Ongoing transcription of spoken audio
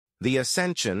The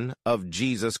Ascension of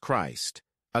Jesus Christ,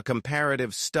 a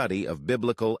comparative study of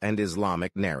biblical and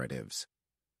Islamic narratives.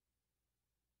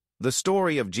 The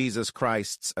story of Jesus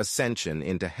Christ's ascension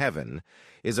into heaven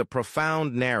is a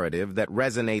profound narrative that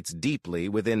resonates deeply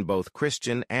within both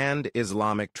Christian and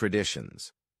Islamic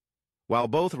traditions. While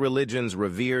both religions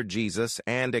revere Jesus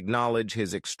and acknowledge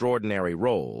his extraordinary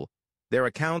role, their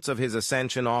accounts of his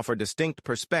ascension offer distinct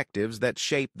perspectives that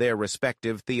shape their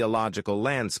respective theological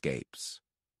landscapes.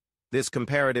 This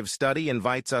comparative study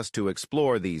invites us to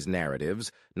explore these narratives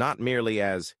not merely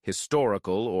as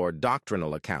historical or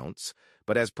doctrinal accounts,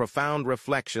 but as profound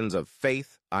reflections of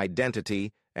faith,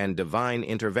 identity, and divine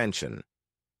intervention.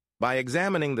 By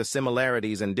examining the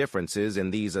similarities and differences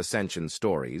in these ascension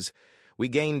stories, we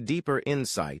gain deeper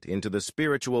insight into the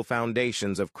spiritual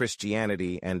foundations of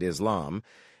Christianity and Islam,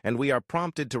 and we are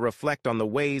prompted to reflect on the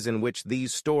ways in which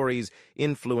these stories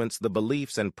influence the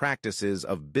beliefs and practices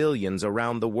of billions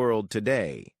around the world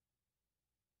today.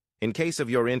 In case of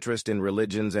your interest in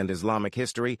religions and Islamic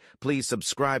history, please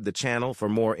subscribe the channel for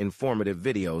more informative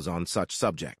videos on such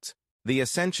subjects. The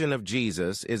Ascension of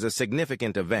Jesus is a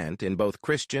significant event in both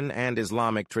Christian and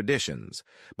Islamic traditions,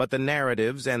 but the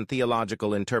narratives and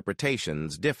theological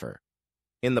interpretations differ.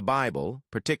 In the Bible,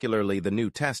 particularly the New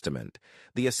Testament,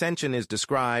 the Ascension is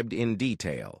described in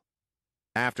detail.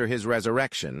 After his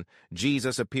resurrection,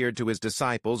 Jesus appeared to his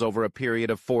disciples over a period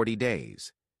of 40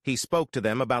 days. He spoke to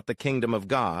them about the kingdom of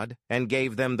God and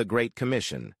gave them the Great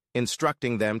Commission,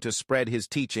 instructing them to spread his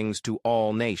teachings to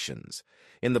all nations.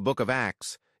 In the book of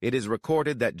Acts, it is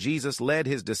recorded that Jesus led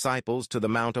his disciples to the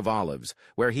Mount of Olives,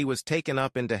 where he was taken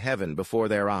up into heaven before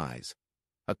their eyes.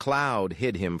 A cloud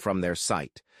hid him from their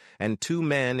sight, and two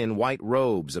men in white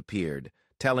robes appeared,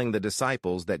 telling the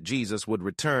disciples that Jesus would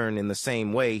return in the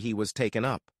same way he was taken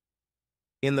up.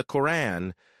 In the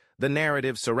Quran, the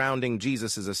narrative surrounding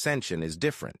Jesus' ascension is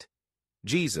different.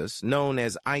 Jesus, known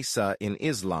as Isa in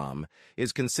Islam,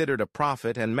 is considered a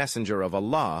prophet and messenger of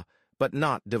Allah, but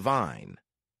not divine.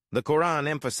 The Quran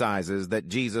emphasizes that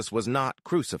Jesus was not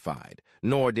crucified,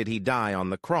 nor did he die on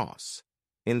the cross.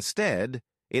 Instead,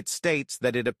 it states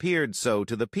that it appeared so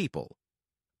to the people.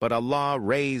 But Allah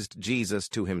raised Jesus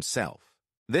to himself.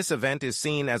 This event is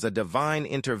seen as a divine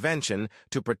intervention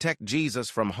to protect Jesus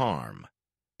from harm.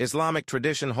 Islamic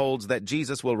tradition holds that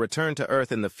Jesus will return to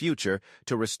earth in the future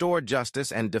to restore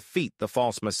justice and defeat the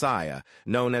false Messiah,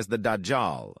 known as the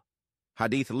Dajjal.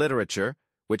 Hadith literature,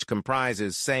 which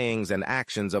comprises sayings and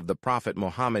actions of the Prophet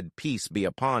Muhammad, peace be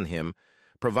upon him,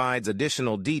 provides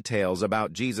additional details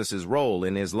about Jesus' role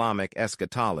in Islamic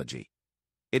eschatology.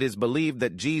 It is believed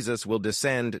that Jesus will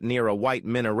descend near a white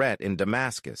minaret in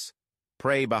Damascus,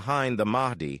 pray behind the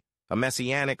Mahdi, a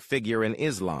messianic figure in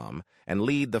Islam, and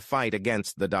lead the fight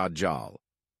against the Dajjal.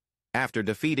 After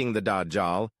defeating the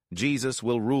Dajjal, Jesus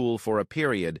will rule for a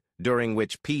period during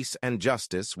which peace and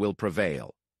justice will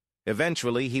prevail.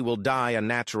 Eventually, he will die a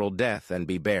natural death and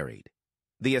be buried.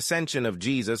 The ascension of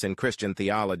Jesus in Christian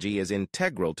theology is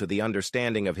integral to the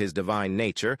understanding of his divine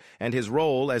nature and his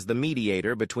role as the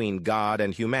mediator between God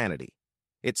and humanity.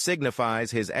 It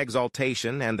signifies his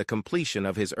exaltation and the completion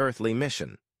of his earthly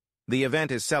mission. The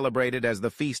event is celebrated as the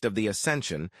Feast of the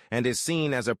Ascension and is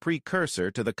seen as a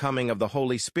precursor to the coming of the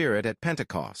Holy Spirit at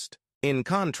Pentecost. In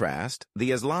contrast,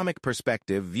 the Islamic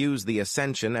perspective views the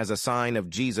Ascension as a sign of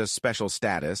Jesus' special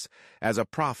status as a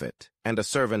prophet and a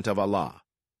servant of Allah.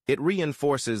 It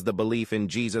reinforces the belief in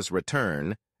Jesus'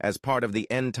 return as part of the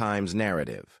end times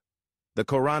narrative. The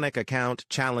Quranic account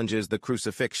challenges the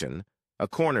crucifixion, a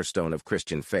cornerstone of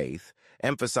Christian faith,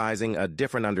 emphasizing a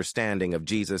different understanding of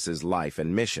Jesus' life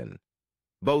and mission.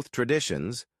 Both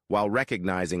traditions, while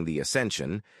recognizing the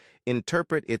ascension,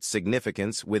 interpret its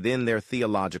significance within their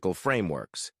theological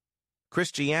frameworks.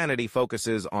 Christianity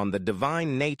focuses on the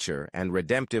divine nature and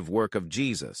redemptive work of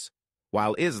Jesus,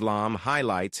 while Islam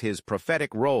highlights his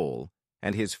prophetic role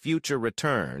and his future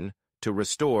return to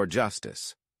restore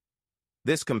justice.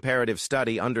 This comparative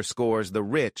study underscores the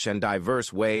rich and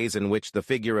diverse ways in which the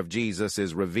figure of Jesus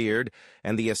is revered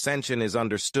and the ascension is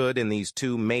understood in these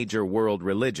two major world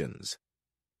religions.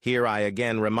 Here I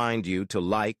again remind you to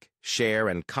like, share,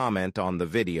 and comment on the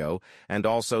video, and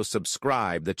also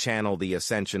subscribe the channel The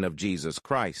Ascension of Jesus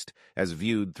Christ, as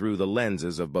viewed through the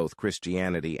lenses of both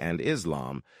Christianity and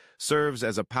Islam, serves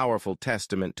as a powerful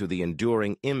testament to the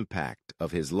enduring impact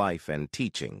of his life and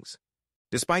teachings.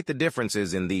 Despite the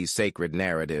differences in these sacred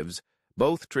narratives,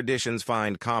 both traditions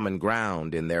find common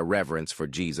ground in their reverence for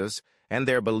Jesus and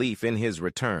their belief in his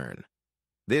return.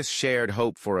 This shared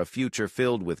hope for a future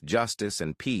filled with justice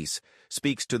and peace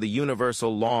speaks to the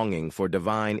universal longing for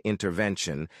divine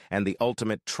intervention and the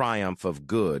ultimate triumph of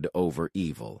good over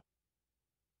evil.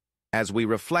 As we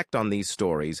reflect on these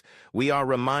stories, we are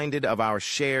reminded of our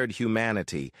shared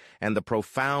humanity and the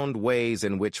profound ways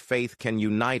in which faith can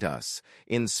unite us,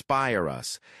 inspire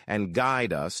us, and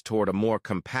guide us toward a more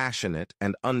compassionate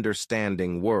and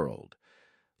understanding world.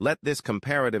 Let this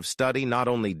comparative study not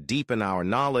only deepen our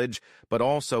knowledge, but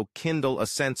also kindle a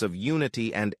sense of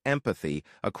unity and empathy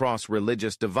across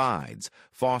religious divides,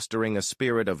 fostering a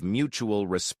spirit of mutual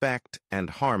respect and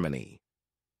harmony.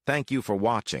 Thank you for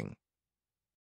watching.